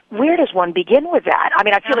 I mean, where does one begin with that? I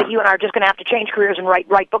mean, I feel like you and I are just going to have to change careers and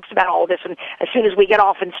write books about all this, and as soon as we get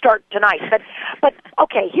off and start tonight. But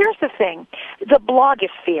okay, here's the thing: the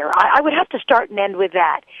blogosphere. I would have to start and end with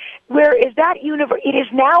that. Where is that universe? It is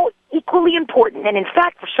now equally important, and in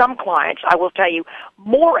fact, for some clients, I will tell you,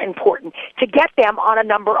 more important to get them on a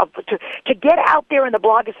number of to get out there in the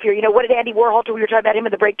blogosphere. You know, what did Andy Warhol do? We were talking about him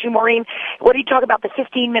in the break too, Maureen. What did he talk about? The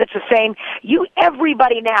 15 minutes of fame.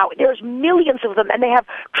 Everybody now, there's millions of them, and they have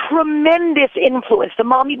tremendous influence. The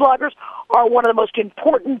mommy bloggers are one of the most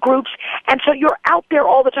important groups, and so you're out there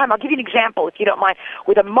all the time. I'll give you an example, if you don't mind,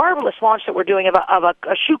 with a marvelous launch that we're doing of a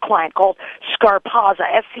shoe client called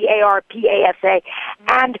Scarpasa, Scarpasa,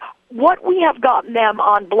 and what we have gotten them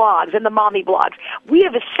on blogs and the mommy blogs, we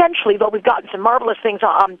have essentially, though we've gotten some marvelous things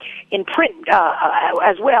in print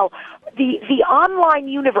as well, the online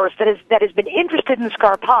universe that has been interested in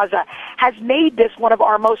Scarpasa has made this one of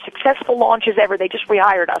our most successful launches ever. They just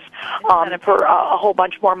rehired us for a whole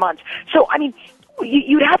bunch more months. So, I mean,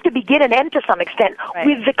 you'd have to begin and end to some extent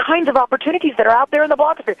with the kinds of opportunities that are out there in the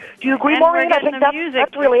blogosphere. Do you agree, Maureen? I think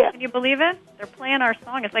that's really it. Can you believe it? They're playing our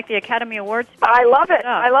song. It's like the Academy Awards. I love it.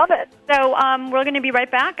 I love it. So we're going to be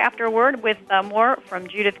right back after a word with more from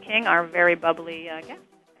Judith King, our very bubbly guest.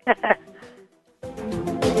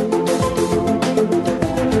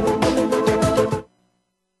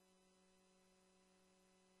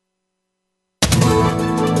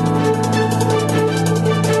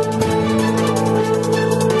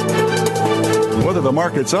 Whether the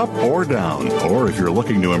market's up or down, or if you're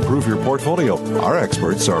looking to improve your portfolio, our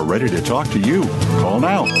experts are ready to talk to you. Call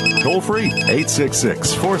now. Toll free,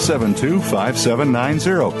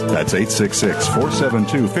 866-472-5790. That's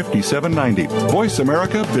 866-472-5790. Voice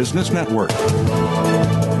America Business Network.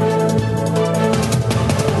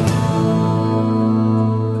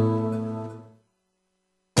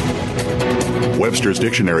 Webster's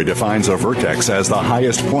Dictionary defines a vertex as the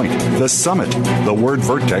highest point, the summit. The word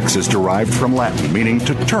vertex is derived from Latin, meaning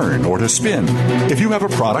to turn or to spin. If you have a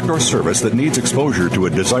product or service that needs exposure to a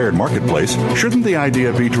desired marketplace, shouldn't the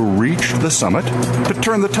idea be to reach the summit? To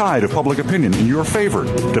turn the tide of public opinion in your favor?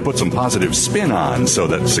 To put some positive spin on so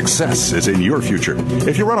that success is in your future?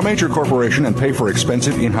 If you run a major corporation and pay for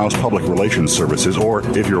expensive in-house public relations services, or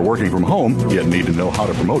if you're working from home yet need to know how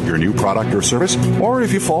to promote your new product or service, or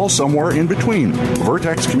if you fall somewhere in between,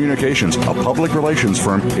 Vertex Communications, a public relations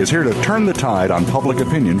firm, is here to turn the tide on public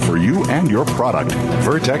opinion for you and your product.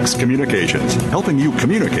 Vertex Communications, helping you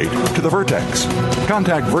communicate to the Vertex.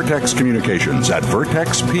 Contact Vertex Communications at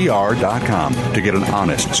vertexpr.com to get an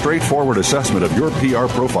honest, straightforward assessment of your PR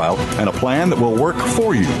profile and a plan that will work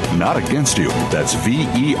for you, not against you. That's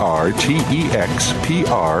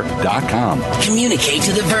vertexpr.com. Communicate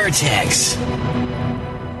to the Vertex.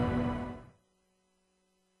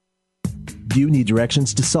 Do you need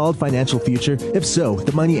directions to solid financial future? If so,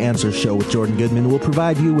 the Money Answers Show with Jordan Goodman will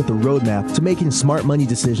provide you with a roadmap to making smart money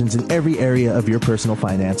decisions in every area of your personal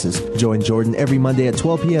finances. Join Jordan every Monday at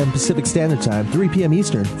 12 p.m. Pacific Standard Time, 3 p.m.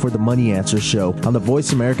 Eastern for the Money Answers Show on the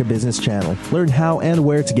Voice America Business Channel. Learn how and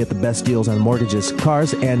where to get the best deals on mortgages,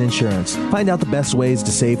 cars, and insurance. Find out the best ways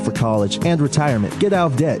to save for college and retirement. Get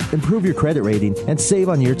out of debt, improve your credit rating, and save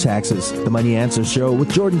on your taxes. The Money Answers Show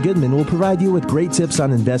with Jordan Goodman will provide you with great tips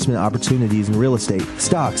on investment opportunities in real estate,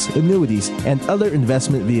 stocks, annuities, and other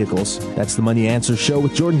investment vehicles. That's the Money Answers Show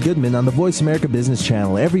with Jordan Goodman on the Voice America Business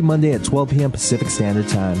Channel every Monday at 12 p.m. Pacific Standard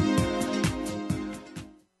Time.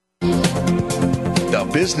 The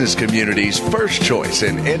business community's first choice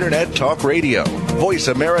in Internet Talk Radio. Voice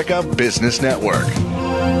America Business Network.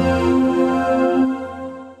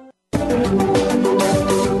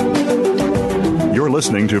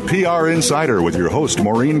 Listening to PR Insider with your host,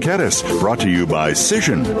 Maureen Kettis, brought to you by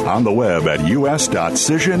Cision on the web at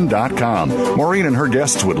us.cision.com. Maureen and her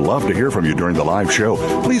guests would love to hear from you during the live show.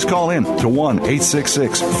 Please call in to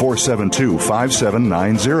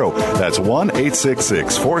 1-866-472-5790. That's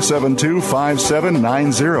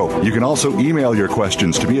 1-866-472-5790. You can also email your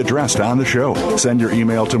questions to be addressed on the show. Send your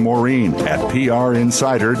email to Maureen at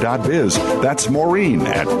prinsider.biz. That's Maureen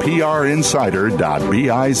at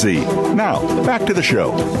prinsider.biz. Now, back to the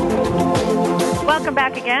show. Welcome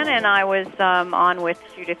back again, and I was on with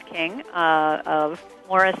Judith King of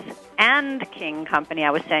Morris and King Company. I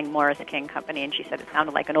was saying Morris King Company, and she said it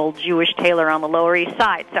sounded like an old Jewish tailor on the Lower East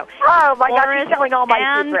Side. So, oh my Morris God, she's telling all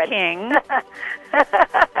my and secrets. King,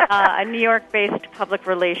 a New York-based public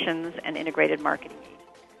relations and integrated marketing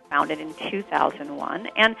agency, founded in 2001.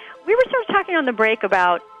 And we were sort of talking on the break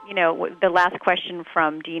about, the last question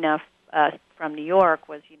from Dina from New York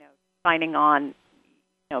was, signing on,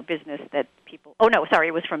 business that people. Oh no, sorry,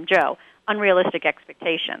 it was from Joe. Unrealistic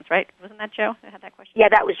expectations, right? Wasn't that Joe that had that question? Yeah,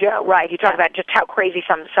 that was Joe, right. He talked about just how crazy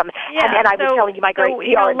some yeah, and I was telling you my great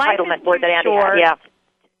PR entitlement more than Andy had. Yeah.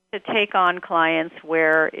 To take on clients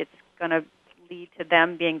where it's going to lead to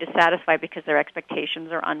them being dissatisfied because their expectations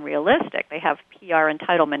are unrealistic. They have PR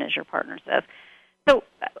entitlement, as your partner says. So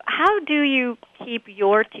how do you keep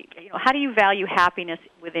your team, how do you value happiness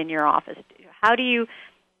within your office? How do you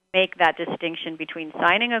make that distinction between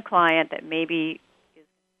signing a client that maybe is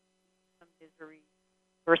some misery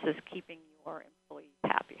versus keeping your employees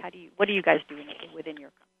happy? What do you guys do within your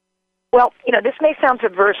company? Well, this may sound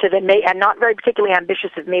subversive and not very particularly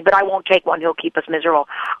ambitious of me, but I won't take one who'll keep us miserable.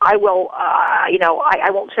 I will, I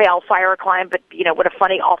won't say I'll fire a client, but, what a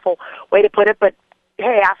funny, awful way to put it, but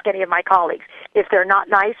hey, ask any of my colleagues. If they're not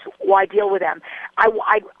nice, why deal with them? I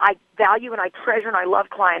value and I treasure and I love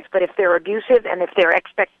clients, but if they're abusive and if their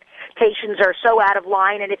expectations are so out of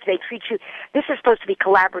line and if they treat you, this is supposed to be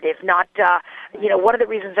collaborative, not, one of the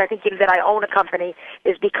reasons I think that I own a company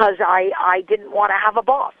is because I didn't want to have a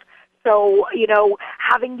boss. So,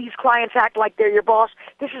 having these clients act like they're your boss,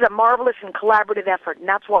 this is a marvelous and collaborative effort, and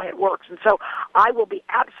that's why it works. And so I will be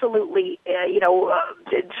absolutely,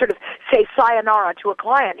 sort of say sayonara to a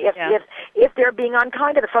client if they're being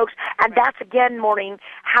unkind to the folks. And that's, again, Maureen,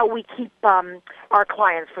 how we keep our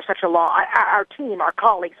clients for such a our team, our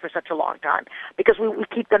colleagues for such a long time, because we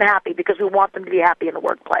keep them happy, because we want them to be happy in the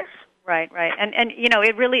workplace. Right. And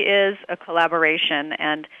it really is a collaboration,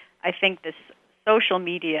 and I think this social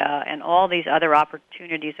media and all these other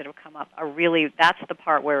opportunities that have come up are really, that's the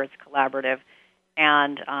part where it's collaborative.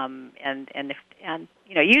 And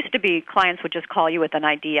used to be clients would just call you with an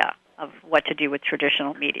idea of what to do with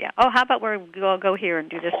traditional media. Oh, how about we'll go here and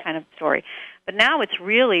do this kind of story. But now it's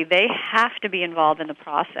really, they have to be involved in the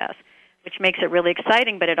process, which makes it really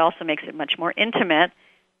exciting, but it also makes it much more intimate,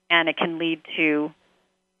 and it can lead to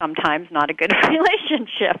sometimes not a good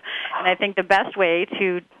relationship. And I think the best way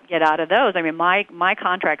to get out of those, my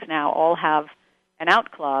contracts now all have an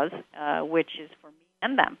out clause, which is for me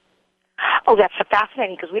and them. Oh, that's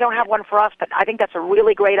fascinating, because we don't have one for us, but I think that's a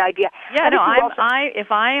really great idea. Yeah,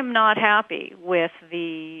 if I am not happy with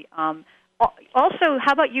the, also,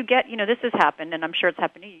 how about you get, this has happened, and I'm sure it's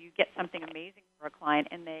happened to you, you get something amazing for a client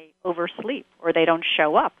and they oversleep, or they don't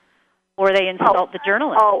show up, or they insult the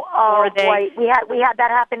journalist. Boy, we had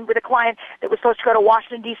that happen with a client that was supposed to go to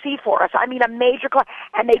Washington, D.C. for us. A major client,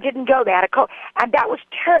 and they didn't go. They had and that was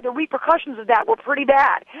terrible. The repercussions of that were pretty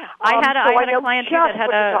bad. Yeah. I had a client that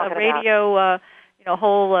had a radio,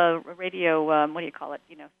 radio, what do you call it?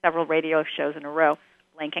 Several radio shows in a row,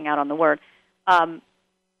 blanking out on the word.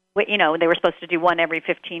 They were supposed to do one every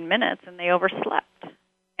 15 minutes, and they overslept.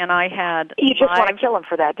 And I had... You just want to kill him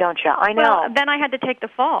for that, don't you? I know. Well, then I had to take the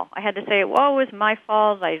fall. I had to say, it was my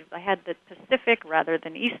fault. I had the Pacific rather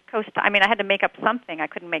than East Coast. I had to make up something. I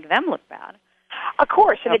couldn't make them look bad. Of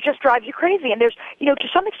course, and it just drives you crazy. And there's, to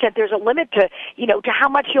some extent, there's a limit to, to how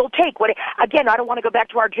much you'll take. Again, I don't want to go back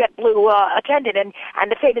to our JetBlue attendant and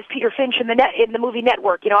the famous Peter Finch in the movie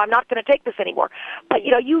Network. I'm not going to take this anymore. But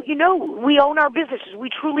we own our businesses. We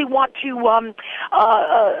truly want to,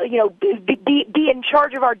 be in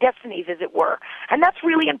charge of our destinies, as it were, and that's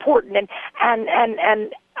really important. And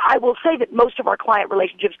I will say that most of our client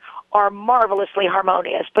relationships are marvelously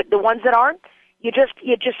harmonious, but the ones that aren't, you just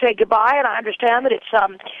say goodbye, and I understand that it's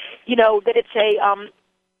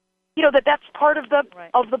that's part of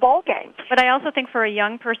the ball game. But I also think for a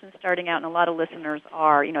young person starting out, and a lot of listeners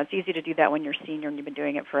are, it's easy to do that when you're senior and you've been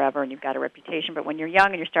doing it forever and you've got a reputation. But when you're young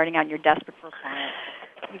and you're starting out and you're desperate for a client,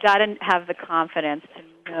 you got to have the confidence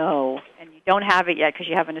to know, and you don't have it yet because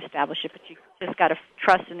you haven't established it. But you just got to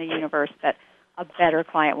trust in the universe that a better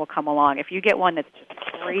client will come along. If you get one that's just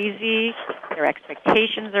crazy, their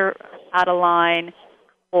expectations are out of line,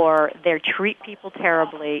 or they treat people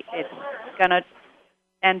terribly, it's going to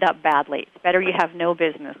end up badly. It's better you have no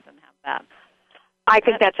business than have that. I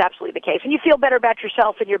think that's absolutely the case. And you feel better about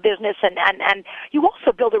yourself and your business, and you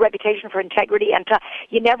also build a reputation for integrity, and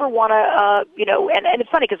you never want to, and it's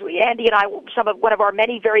funny because Andy and I, one of our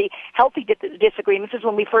many very healthy disagreements is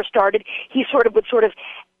when we first started, he would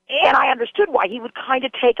And I understood why. He would kind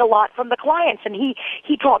of take a lot from the clients, and he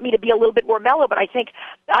taught me to be a little bit more mellow, but I think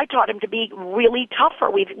I taught him to be really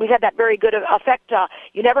tougher. We've had that very good effect.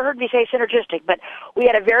 You never heard me say synergistic, but we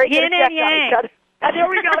had a very good effect on each other. There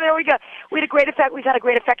we go. We had a great effect. We've had a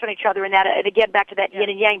great effect on each other in that. And again, back to that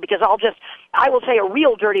yin and yang, because I will say a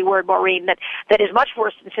real dirty word, Maureen, that is much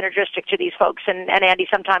worse than synergistic to these folks. And Andy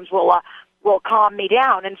sometimes will calm me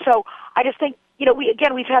down. And so I just think,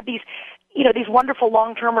 we've had these wonderful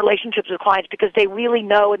long-term relationships with clients because they really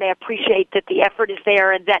know and they appreciate that the effort is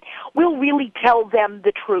there and that we'll really tell them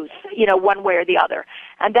the truth, one way or the other.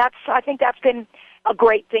 And I think that's been a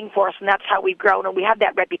great thing for us, and that's how we've grown, and we have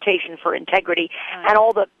that reputation for integrity. And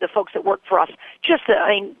all the folks that work for us.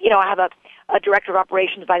 I have a director of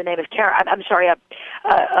operations by the name of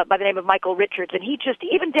by the name of Michael Richards, and he just,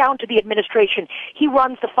 even down to the administration, he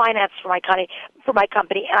runs the finance for my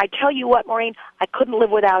company. And I tell you what, Maureen, I couldn't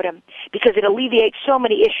live without him because it alleviates so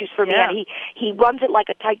many issues for me. And he runs it like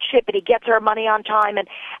a tight ship, and he gets our money on time, and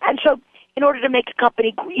so. In order to make a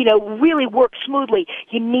company, really work smoothly,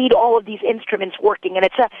 you need all of these instruments working, and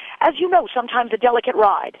it's as you know, sometimes a delicate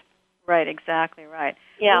ride. Right, exactly right.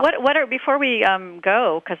 Yeah. What before we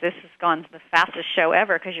go, because this has gone the fastest show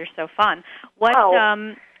ever, because you're so fun. What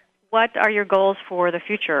are your goals for the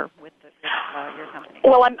future with your company?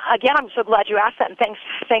 Well, I'm so glad you asked that, and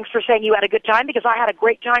thanks for saying you had a good time, because I had a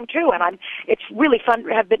great time too, and it's really fun.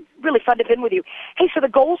 Have been really fun to have been with you. Hey, so the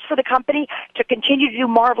goals for the company to continue to do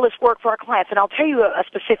marvelous work for our clients, and I'll tell you a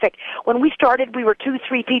specific. When we started, we were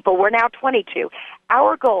 2-3 people. We're now 22.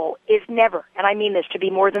 Our goal is never, and I mean this, to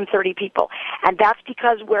be more than 30 people, and that's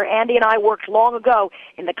because where Andy and I worked long ago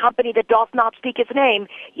in the company that doth not speak its name,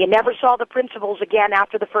 you never saw the principals again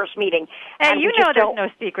after the first meeting. Hey, there's no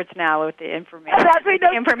secrets now with the information.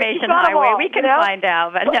 Information highway. We can find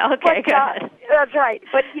out, but no, okay, good. That's right.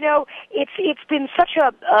 But it's been such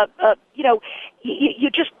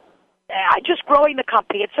just growing the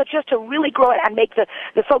company. It's just to really grow it and make the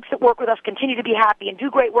folks that work with us continue to be happy and do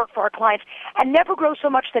great work for our clients, and never grow so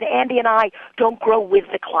much that Andy and I don't grow with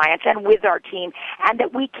the clients and with our team, and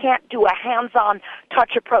that we can't do a hands-on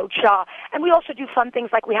touch approach. And we also do fun things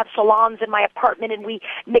like we have salons in my apartment, and we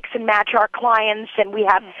mix and match our clients, and we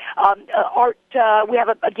have art.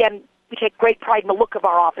 We take great pride in the look of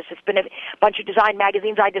our office. It's been a bunch of design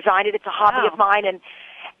magazines. I designed it. It's a hobby of mine, and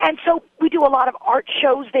so we do a lot of art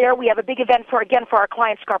shows there. We have a big event for our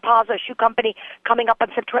client, Scarpazza, a shoe company, coming up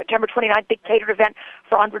on September 29th, big catered event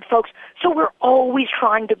for 100 folks. So we're always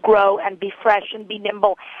trying to grow and be fresh and be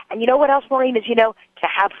nimble. And you know what else, Maureen, is, to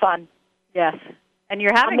have fun. Yes. And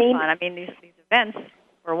you're having fun. I mean, these events,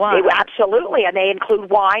 for one. Absolutely, and they include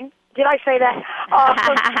wine. Did I say that?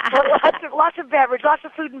 Lots of beverage, lots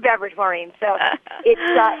of food and beverage, Maureen. So it's,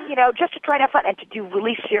 just to try to have fun and to do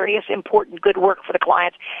really serious, important, good work for the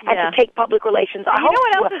clients and to take public relations. You know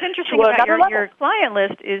what else is interesting about your client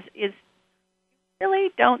list is really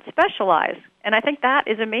don't specialize. And I think that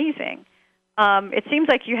is amazing. It seems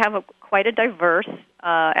like you have quite a diverse,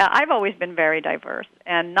 I've always been very diverse,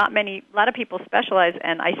 and a lot of people specialize,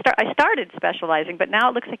 and I started specializing, but now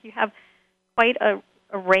it looks like you have quite a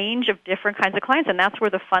range of different kinds of clients, and that's where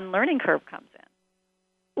the fun learning curve comes in.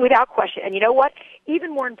 Without question. And you know what?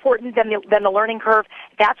 Even more important than the learning curve,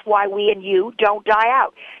 that's why we and you don't die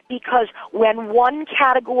out. Because when one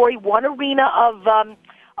category, one arena of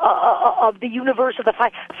the universe of the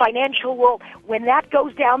financial world, when that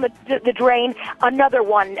goes down the drain, another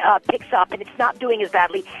one picks up, and it's not doing as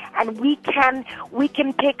badly. And we can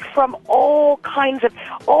pick from all kinds of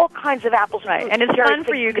apples. Right, and it's fun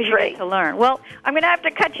for you because you get to learn. Well, I'm going to have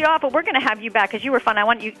to cut you off, but we're going to have you back because you were fun. I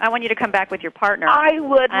want you to come back with your partner. I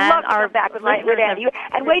would love to come back with Andy.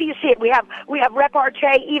 And wait till you see it. We have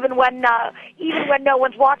repartee even when no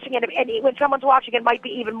one's watching it, and when someone's watching, it might be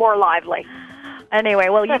even more lively. Anyway,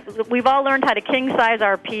 well, we've all learned how to king-size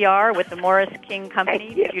our PR with the Morris King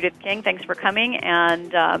Company. Judith King, thanks for coming.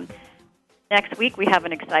 And next week we have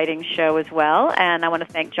an exciting show as well. And I want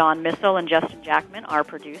to thank John Missel and Justin Jackman, our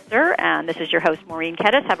producer. And this is your host, Maureen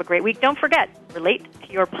Kettis. Have a great week. Don't forget, relate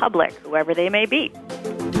to your public, whoever they may be.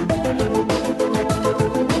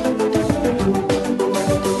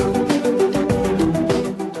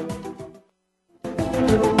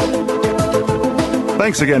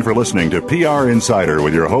 Thanks again for listening to PR Insider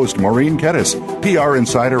with your host, Maureen Kettis. PR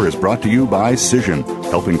Insider is brought to you by Cision,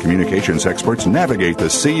 helping communications experts navigate the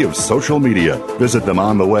sea of social media. Visit them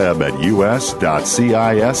on the web at us.cision.com.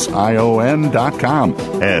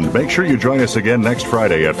 And make sure you join us again next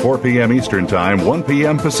Friday at 4 p.m. Eastern Time, 1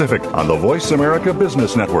 p.m. Pacific on the Voice America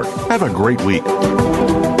Business Network. Have a great week.